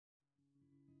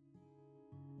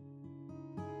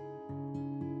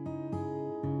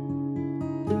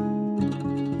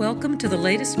Welcome to the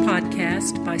latest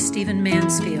podcast by Stephen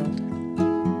Mansfield.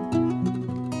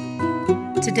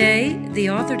 Today,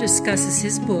 the author discusses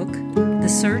his book, The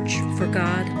Search for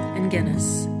God and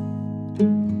Guinness.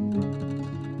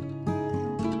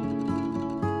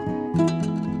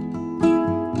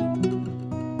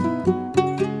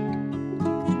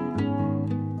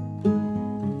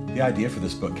 The idea for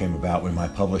this book came about when my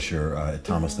publisher at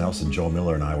Thomas Nelson, Joel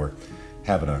Miller, and I were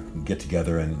having a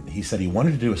get-together, and he said he wanted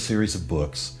to do a series of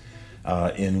books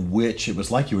in which it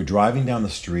was like you were driving down the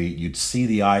street, you'd see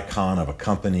the icon of a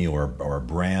company or a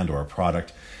brand or a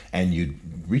product, and you'd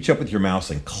reach up with your mouse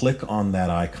and click on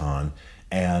that icon,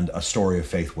 and a story of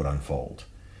faith would unfold.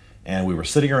 And we were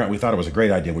sitting around, we thought it was a great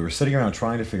idea, we were sitting around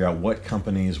trying to figure out what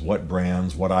companies, what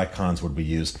brands, what icons would we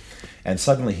use. And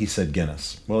suddenly he said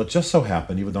Guinness. Well, it just so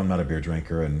happened, even though I'm not a beer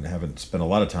drinker and haven't spent a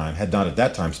lot of time, had not at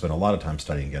that time spent a lot of time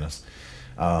studying Guinness,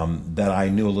 that I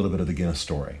knew a little bit of the Guinness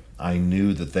story. I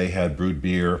knew that they had brewed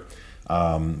beer,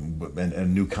 and a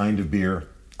new kind of beer.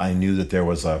 I knew that there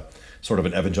was a sort of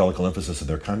an evangelical emphasis of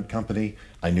their company.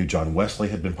 I knew John Wesley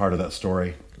had been part of that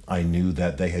story. I knew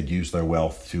that they had used their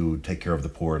wealth to take care of the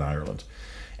poor in Ireland.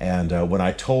 And when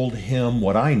I told him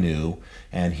what I knew,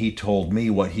 and he told me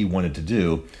what he wanted to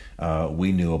do,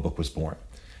 we knew a book was born.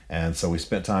 And so we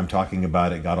spent time talking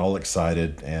about it, got all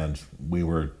excited, and we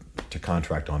were to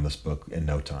contract on this book in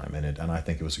no time. And I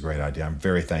think it was a great idea. I'm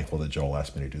very thankful that Joel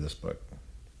asked me to do this book.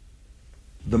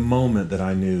 The moment that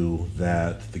I knew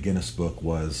that the Guinness book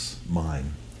was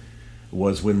mine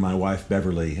was when my wife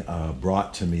Beverly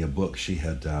brought to me a book she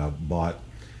had bought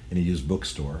in a used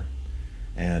bookstore.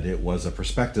 And it was a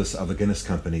prospectus of the Guinness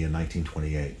Company in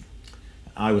 1928.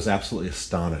 I was absolutely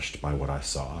astonished by what I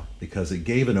saw because it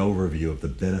gave an overview of the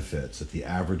benefits that the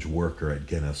average worker at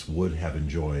Guinness would have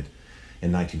enjoyed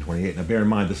in 1928. Now bear in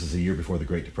mind, this is a year before the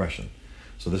Great Depression.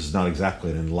 So this is not exactly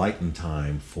an enlightened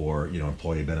time for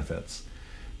employee benefits.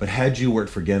 But had you worked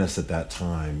for Guinness at that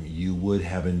time, you would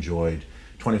have enjoyed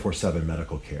 24/7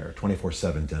 medical care,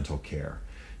 24/7 dental care.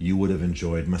 You would have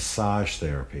enjoyed massage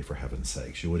therapy, for heaven's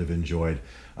sakes. You would have enjoyed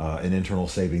an internal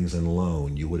savings and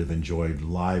loan. You would have enjoyed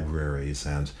libraries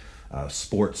and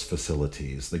sports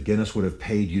facilities. The Guinness would have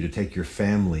paid you to take your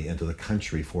family into the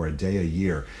country for a day a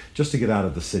year just to get out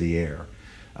of the city air.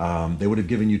 They would have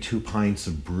given you 2 pints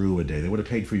of brew a day. They would have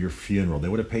paid for your funeral. They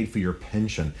would have paid for your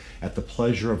pension at the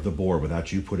pleasure of the board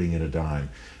without you putting in a dime.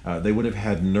 They would have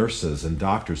had nurses and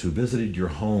doctors who visited your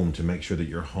home to make sure that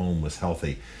your home was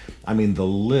healthy. I mean, the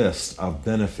list of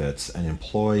benefits an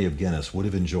employee of Guinness would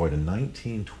have enjoyed in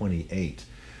 1928,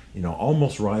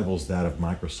 almost rivals that of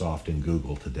Microsoft and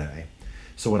Google today.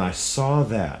 So when I saw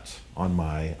that on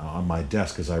my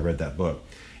desk as I read that book,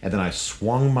 and then I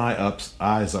swung my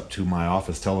eyes up to my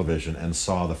office television and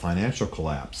saw the financial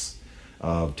collapse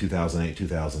of 2008,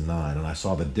 2009. And I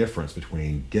saw the difference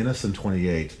between Guinness in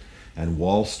 28 and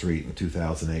Wall Street in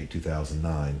 2008,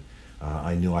 2009.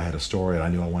 I knew I had a story and I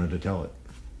knew I wanted to tell it.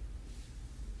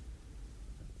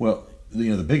 Well,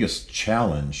 the biggest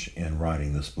challenge in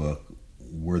writing this book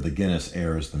were the Guinness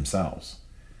heirs themselves.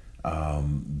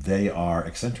 They are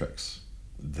eccentrics.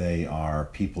 They are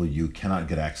people you cannot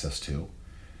get access to.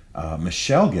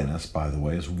 Michelle Guinness, by the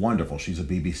way, is wonderful. She's a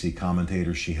BBC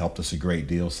commentator. She helped us a great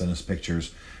deal, sent us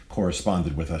pictures,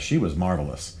 corresponded with us. She was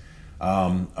marvelous.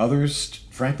 Others,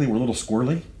 frankly, were a little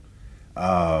squirrely.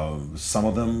 Some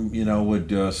of them, would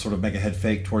sort of make a head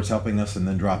fake towards helping us and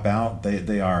then drop out.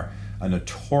 They are a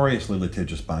notoriously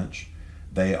litigious bunch.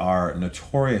 They are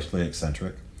notoriously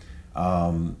eccentric.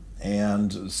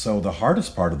 And so the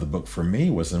hardest part of the book for me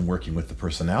was in working with the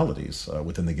personalities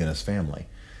within the Guinness family.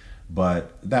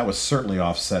 But that was certainly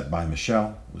offset by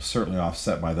Michelle, was certainly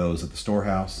offset by those at the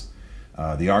storehouse.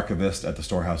 The archivist at the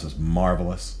storehouse is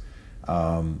marvelous.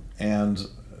 Overall,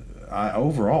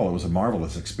 it was a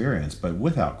marvelous experience, but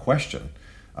without question,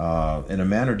 in a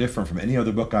manner different from any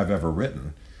other book I've ever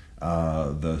written,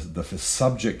 the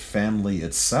subject family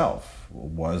itself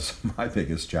was my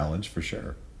biggest challenge for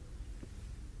sure.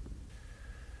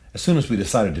 As soon as we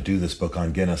decided to do this book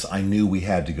on Guinness, I knew we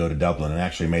had to go to Dublin and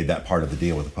actually made that part of the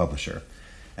deal with the publisher.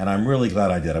 And I'm really glad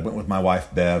I did. I went with my wife,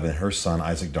 Bev, and her son,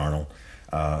 Isaac Darnell,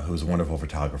 who's a wonderful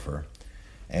photographer.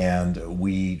 And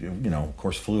we, of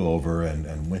course, flew over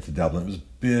and went to Dublin. It was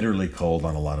bitterly cold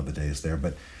on a lot of the days there.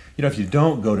 But, if you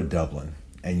don't go to Dublin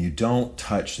and you don't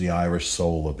touch the Irish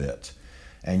soul a bit,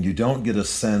 and you don't get a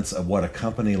sense of what a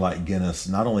company like Guinness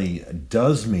not only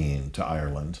does mean to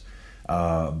Ireland,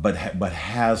 but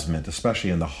has meant,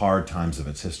 especially in the hard times of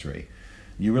its history,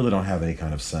 you really don't have any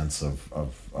kind of sense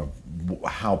of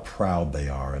how proud they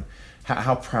are and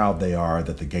how proud they are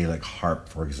that the Gaelic harp,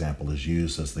 for example, is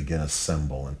used as the Guinness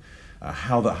symbol, and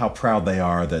how proud they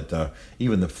are that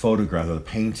even the photograph or the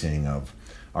painting of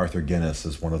Arthur Guinness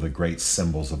is one of the great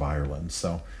symbols of Ireland.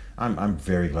 So I'm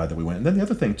very glad that we went. And then the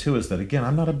other thing too is that, again,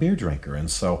 I'm not a beer drinker,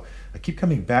 and so I keep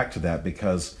coming back to that,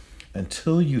 because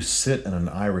until you sit in an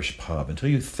Irish pub, until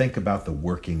you think about the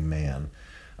working man,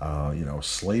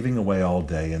 slaving away all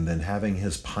day and then having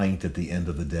his pint at the end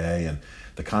of the day, and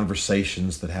the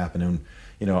conversations that happen. And,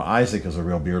 Isaac is a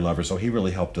real beer lover, so he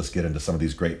really helped us get into some of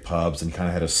these great pubs, and kind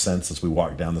of had a sense as we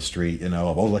walked down the street,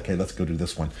 of, okay, let's go to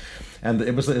this one. And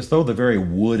it was as though the very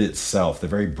wood itself, the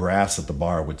very brass at the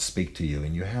bar would speak to you.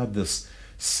 And you had this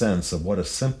sense of what a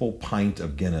simple pint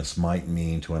of Guinness might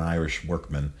mean to an Irish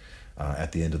workman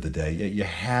at the end of the day. You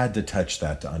had to touch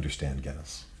that to understand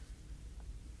Guinness.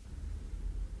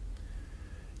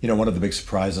 One of the big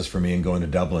surprises for me in going to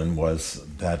Dublin was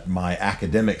that my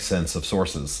academic sense of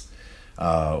sources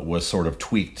was sort of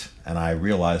tweaked, and I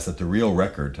realized that the real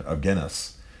record of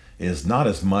Guinness is not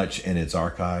as much in its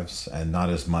archives and not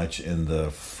as much in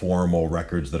the formal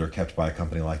records that are kept by a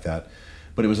company like that,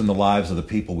 but it was in the lives of the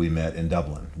people we met in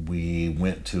Dublin. We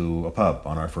went to a pub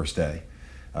on our first day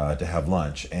to have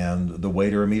lunch, and the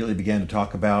waiter immediately began to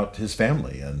talk about his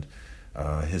family and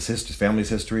his family's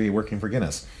history working for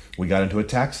Guinness. We got into a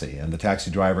taxi, and the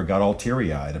taxi driver got all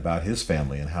teary-eyed about his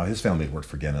family and how his family had worked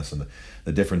for Guinness and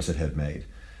the difference it had made.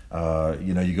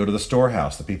 You go to the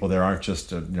storehouse. The people there aren't just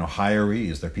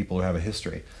hirees; they're people who have a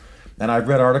history. And I've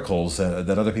read articles that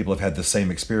other people have had the same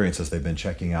experience as they've been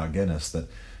checking out Guinness. That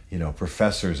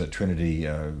professors at Trinity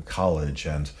College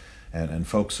and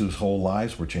folks whose whole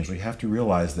lives were changed. We have to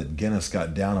realize that Guinness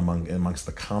got down amongst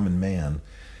the common man,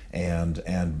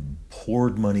 and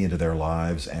poured money into their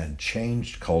lives and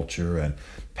changed culture and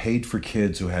paid for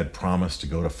kids who had promised to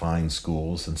go to fine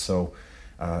schools. And so,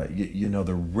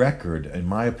 the record, in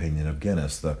my opinion, of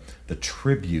Guinness, the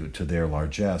tribute to their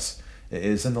largesse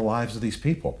is in the lives of these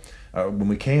people. When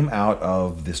we came out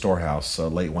of the storehouse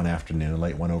late one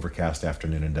overcast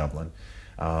afternoon in Dublin,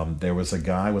 there was a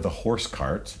guy with a horse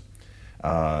cart.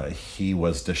 He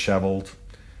was disheveled,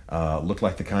 looked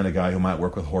like the kind of guy who might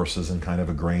work with horses in kind of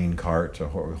a grain cart, a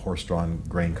horse-drawn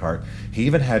grain cart. He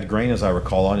even had grain, as I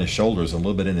recall, on his shoulders, a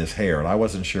little bit in his hair, and I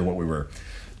wasn't sure what we were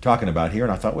talking about here,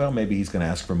 and I thought, well, maybe he's going to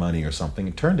ask for money or something.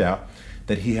 It turned out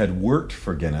that he had worked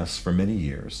for Guinness for many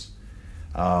years,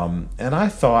 and I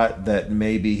thought that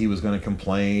maybe he was going to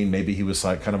complain, maybe he was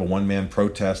like kind of a one-man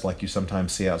protest like you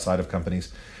sometimes see outside of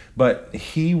companies, but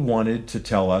he wanted to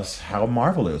tell us how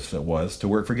marvelous it was to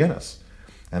work for Guinness,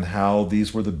 and how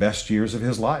these were the best years of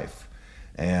his life,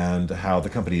 and how the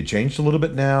company had changed a little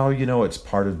bit now. It's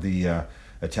part of the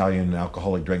Italian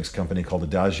alcoholic drinks company called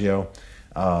Diageo,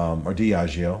 or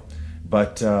Diageo.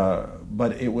 But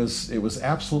it was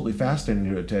absolutely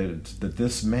fascinating that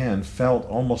this man felt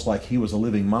almost like he was a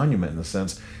living monument, in a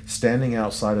sense, standing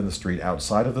outside in the street,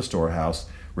 outside of the storehouse,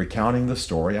 recounting the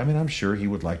story. I mean, I'm sure he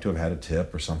would like to have had a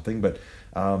tip or something, but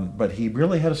he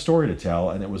really had a story to tell,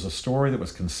 and it was a story that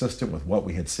was consistent with what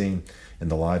we had seen in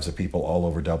the lives of people all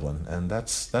over Dublin. And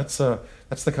that's the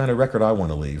kind of record I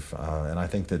want to leave, and I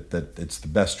think that it's the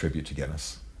best tribute to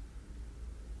Guinness.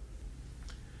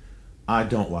 I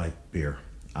don't like beer.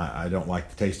 I don't like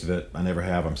the taste of it. I never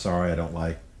have. I'm sorry. I don't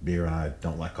like beer, and I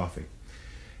don't like coffee.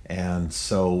 And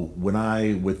so when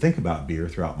I would think about beer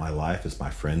throughout my life, as my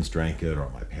friends drank it or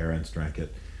my parents drank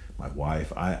it, my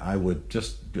wife, I would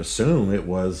just assume it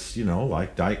was,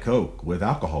 like Diet Coke with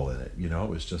alcohol in it. It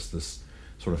was just this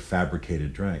sort of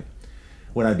fabricated drink.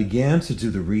 When I began to do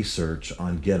the research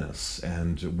on Guinness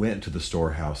and went to the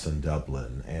storehouse in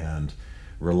Dublin and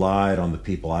relied on the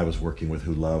people I was working with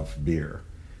who loved beer,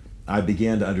 I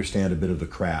began to understand a bit of the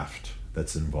craft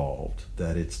that's involved,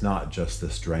 that it's not just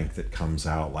this drink that comes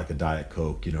out like a Diet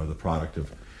Coke, the product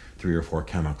of 3 or 4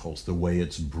 chemicals, the way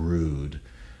it's brewed,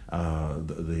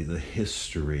 the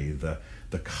history,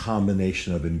 the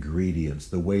combination of ingredients,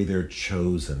 the way they're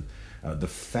chosen, the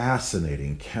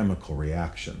fascinating chemical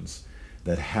reactions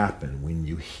that happen when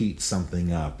you heat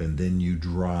something up and then you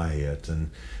dry it and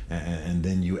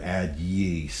then you add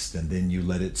yeast and then you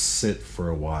let it sit for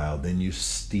a while, then you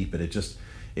steep it.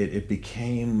 It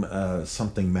became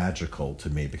something magical to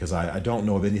me, because I don't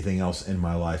know of anything else in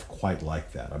my life quite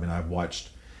like that. I mean, I've watched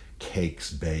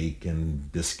cakes bake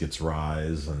and biscuits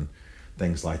rise and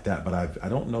things like that, but I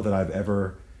don't know that I've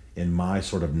ever, in my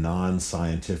sort of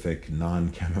non-scientific,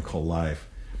 non-chemical life,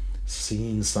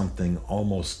 seen something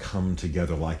almost come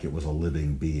together like it was a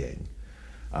living being.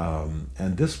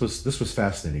 And this was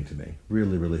fascinating to me,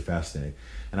 really, really fascinating.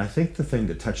 And I think the thing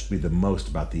that touched me the most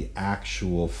about the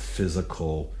actual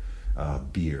physical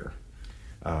beer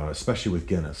especially with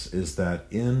Guinness, is that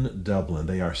in Dublin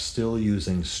they are still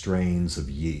using strains of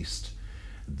yeast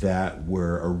that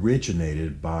were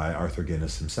originated by Arthur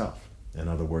Guinness himself. In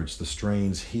other words, the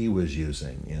strains he was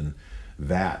using in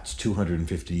vats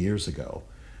 250 years ago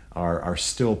are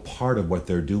still part of what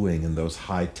they're doing in those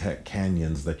high-tech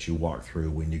canyons that you walk through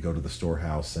when you go to the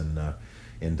storehouse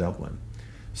in Dublin.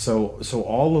 So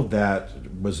all of that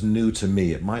was new to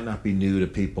me. It might not be new to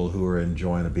people who are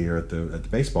enjoying a beer at the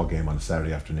baseball game on a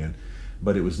Saturday afternoon,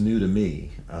 but it was new to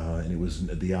me, and it was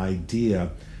the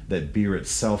idea that beer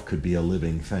itself could be a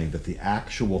living thing, that the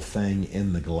actual thing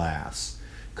in the glass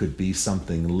could be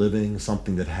something living,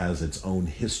 something that has its own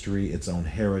history, its own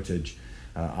heritage.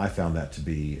 I found that to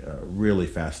be really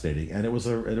fascinating, and it was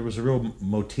a real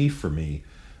motif for me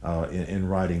in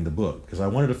writing the book, because I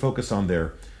wanted to focus on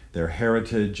their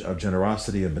heritage of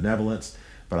generosity and benevolence,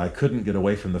 but I couldn't get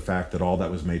away from the fact that all that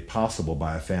was made possible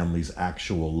by a family's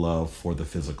actual love for the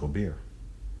physical beer.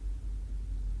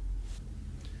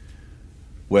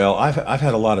 Well, I've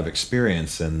had a lot of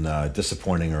experience in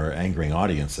disappointing or angering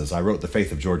audiences. I wrote The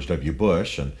Faith of George W.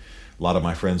 Bush, and a lot of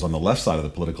my friends on the left side of the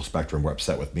political spectrum were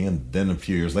upset with me. And then a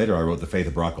few years later, I wrote The Faith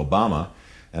of Barack Obama,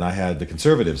 and I had the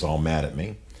conservatives all mad at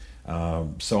me.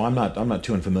 So I'm not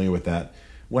too unfamiliar with that.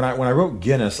 When I wrote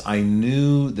Guinness, I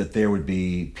knew that there would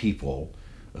be people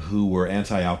who were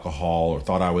anti-alcohol or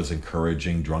thought I was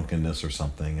encouraging drunkenness or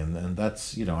something, and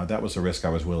that's, that was a risk I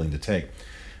was willing to take.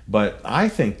 But I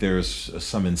think there's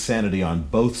some insanity on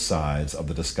both sides of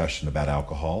the discussion about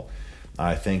alcohol.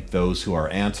 I think those who are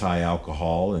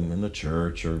anti-alcohol in the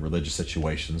church or religious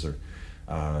situations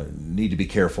need to be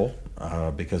careful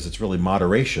because it's really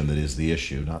moderation that is the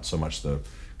issue, not so much the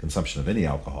consumption of any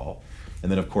alcohol.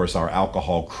 And then, of course, our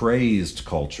alcohol-crazed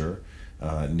culture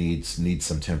needs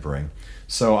some tempering.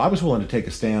 So I was willing to take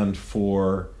a stand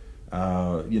for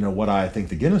what I think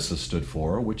the Guinness has stood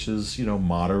for, which is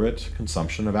moderate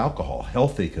consumption of alcohol,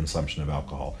 healthy consumption of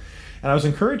alcohol. And I was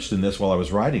encouraged in this while I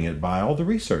was writing it by all the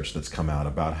research that's come out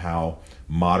about how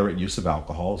moderate use of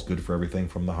alcohol is good for everything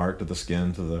from the heart to the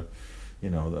skin to the,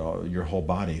 your whole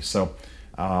body. So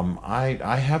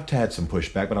I have had some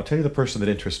pushback, but I'll tell you the person that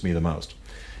interests me the most.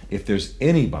 If there's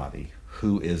anybody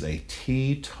who is a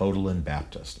teetotaling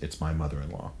Baptist, it's my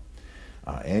mother-in-law.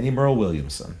 Annie Merle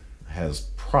Williamson has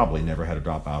probably never had a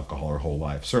drop of alcohol her whole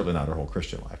life, certainly not her whole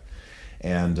Christian life.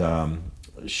 And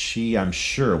she, I'm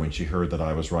sure, when she heard that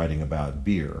I was writing about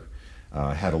beer,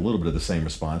 had a little bit of the same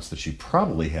response that she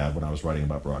probably had when I was writing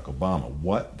about Barack Obama.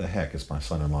 What the heck is my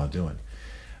son-in-law doing?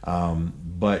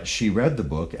 But she read the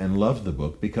book and loved the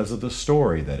book because of the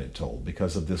story that it told,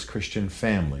 because of this Christian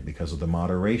family, because of the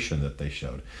moderation that they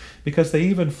showed, because they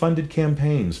even funded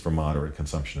campaigns for moderate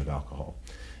consumption of alcohol.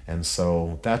 And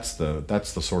so that's the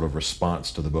sort of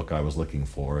response to the book I was looking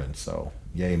for. And so,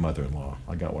 yay, mother-in-law,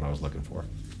 I got what I was looking for.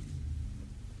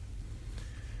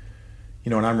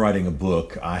 When I'm writing a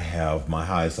book, I have my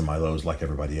highs and my lows like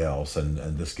everybody else, and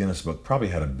this Guinness book probably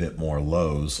had a bit more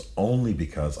lows only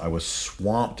because I was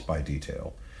swamped by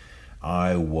detail.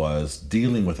 I was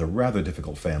dealing with a rather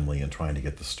difficult family and trying to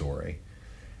get the story.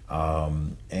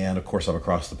 And of course, I'm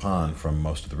across the pond from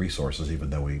most of the resources, even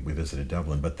though we visited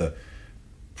Dublin. But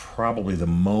probably the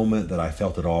moment that I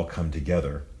felt it all come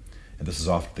together, and this is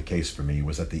often the case for me,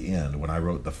 was at the end when I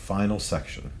wrote the final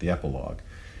section, the epilogue.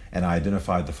 And I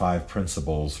identified the 5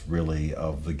 principles, really,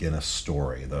 of the Guinness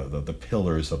story, the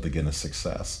pillars of the Guinness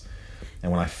success. And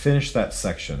when I finished that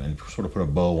section and sort of put a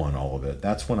bow on all of it,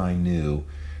 that's when I knew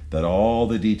that all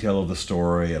the detail of the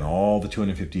story and all the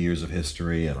 250 years of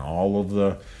history and all of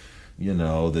the,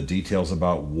 the details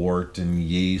about wort and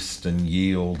yeast and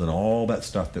yield and all that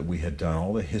stuff that we had done,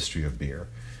 all the history of beer,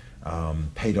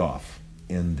 paid off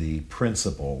in the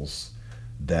principles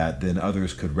that then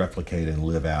others could replicate and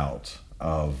live out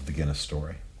of the Guinness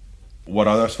story. What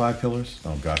are those 5 pillars?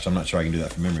 Oh gosh, I'm not sure I can do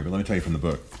that from memory, but let me tell you from the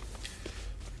book.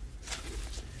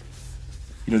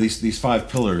 These 5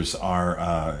 pillars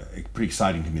are pretty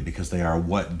exciting to me because they are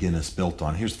what Guinness built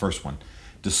on. Here's the first one.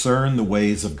 Discern the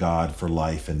ways of God for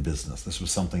life and business. This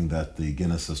was something that the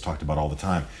Guinnesses talked about all the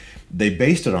time. They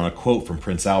based it on a quote from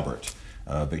Prince Albert,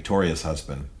 Victoria's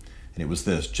husband. And it was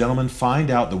this: "Gentlemen,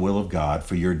 find out the will of God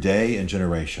for your day and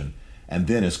generation, and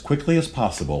then as quickly as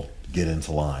possible, get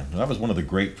into line." Now, that was one of the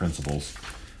great principles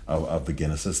of the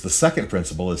Guinnesses. The second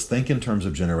principle is think in terms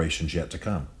of generations yet to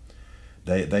come.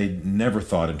 They never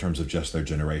thought in terms of just their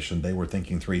generation. They were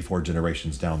thinking 3-4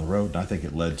 generations down the road, and I think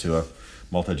it led to a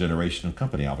multi-generational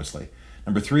company, obviously.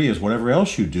 Number 3 is whatever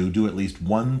else you do at least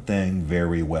one thing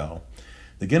very well.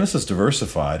 The Guinnesses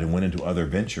diversified and went into other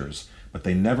ventures, but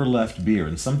they never left beer.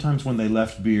 And sometimes when they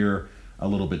left beer a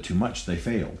little bit too much, they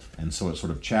failed. And so it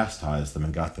sort of chastised them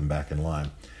and got them back in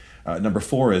line. Number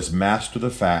 4 is master the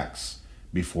facts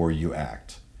before you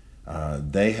act.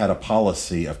 They had a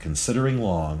policy of considering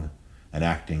long and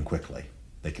acting quickly.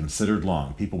 They considered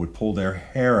long. People would pull their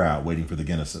hair out waiting for the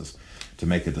Guinnesses to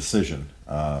make a decision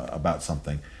about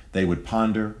something. They would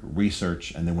ponder,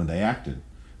 research, and then when they acted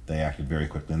very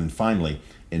quickly. And then finally,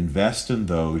 invest in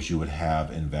those you would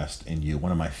have invest in you.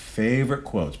 One of my favorite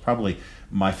quotes, probably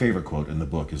my favorite quote in the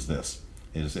book, is this.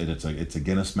 It's a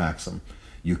Guinness maxim.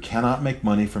 You cannot make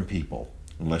money from people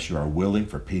unless you are willing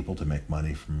for people to make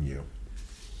money from you.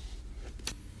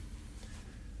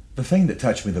 The thing that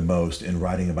touched me the most in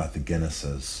writing about the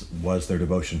Guinnesses was their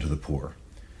devotion to the poor.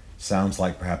 Sounds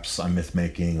like perhaps I'm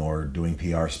myth-making or doing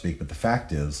PR speak, but the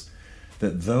fact is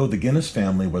that though the Guinness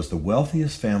family was the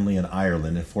wealthiest family in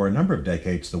Ireland, and for a number of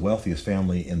decades the wealthiest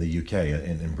family in the UK,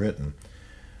 in Britain,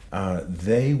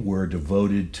 they were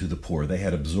devoted to the poor. They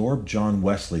had absorbed John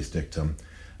Wesley's dictum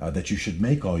that you should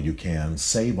make all you can,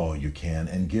 save all you can,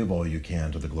 and give all you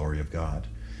can to the glory of God.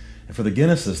 And for the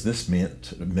Guinnesses, this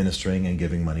meant ministering and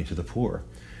giving money to the poor.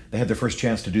 They had their first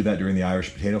chance to do that during the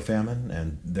Irish potato famine,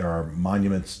 and there are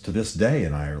monuments to this day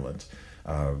in Ireland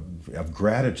of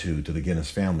gratitude to the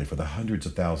Guinness family for the hundreds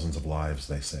of thousands of lives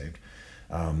they saved.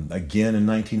 Again in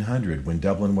 1900, when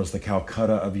Dublin was the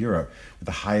Calcutta of Europe, with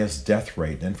the highest death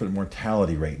rate, infant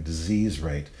mortality rate, disease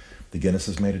rate, the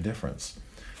Guinnesses made a difference.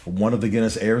 One of the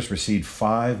Guinness heirs received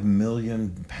 £5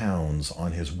 million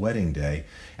on his wedding day,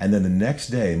 and then the next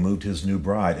day moved his new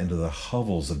bride into the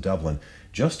hovels of Dublin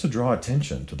just to draw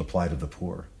attention to the plight of the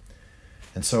poor.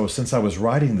 And so since I was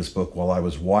writing this book while I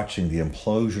was watching the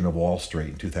implosion of Wall Street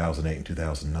in 2008 and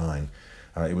 2009,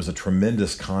 it was a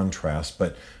tremendous contrast,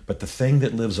 but the thing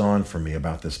that lives on for me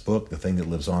about this book, the thing that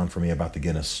lives on for me about the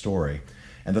Guinness story,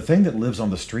 and the thing that lives on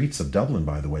the streets of Dublin,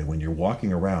 by the way, when you're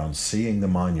walking around, seeing the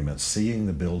monuments, seeing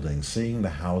the buildings, seeing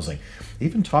the housing,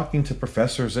 even talking to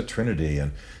professors at Trinity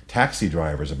and taxi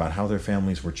drivers about how their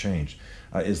families were changed,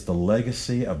 is the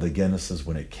legacy of the Guinnesses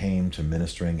when it came to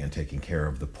ministering and taking care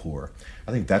of the poor.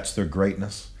 I think that's their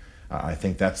greatness. I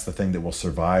think that's the thing that will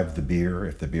survive the beer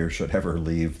if the beer should ever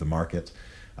leave the market.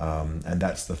 And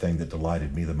that's the thing that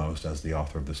delighted me the most as the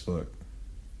author of this book.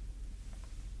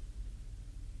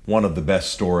 One of the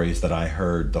best stories that I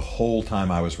heard the whole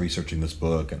time I was researching this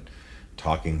book and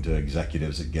talking to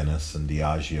executives at Guinness and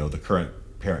Diageo, the current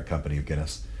parent company of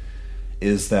Guinness,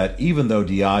 is that even though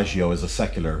Diageo is a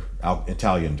secular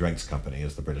Italian drinks company,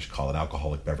 as the British call it,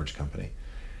 alcoholic beverage company,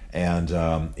 and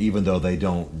even though they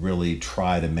don't really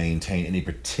try to maintain any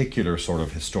particular sort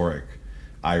of historic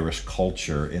Irish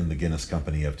culture in the Guinness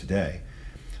company of today,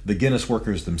 the Guinness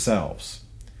workers themselves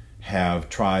have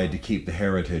tried to keep the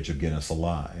heritage of Guinness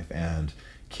alive and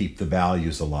keep the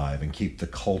values alive and keep the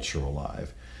culture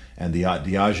alive. And the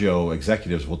Diageo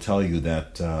executives will tell you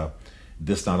that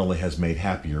this not only has made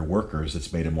happier workers,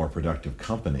 it's made a more productive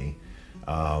company.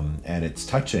 And it's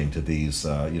touching to these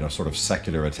sort of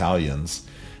secular Italians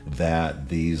that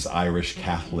these Irish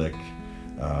Catholic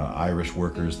Irish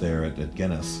workers there at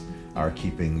Guinness are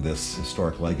keeping this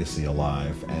historic legacy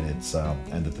alive, and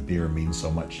and that the beer means so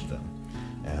much to them.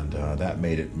 And that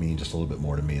made it mean just a little bit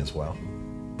more to me as well.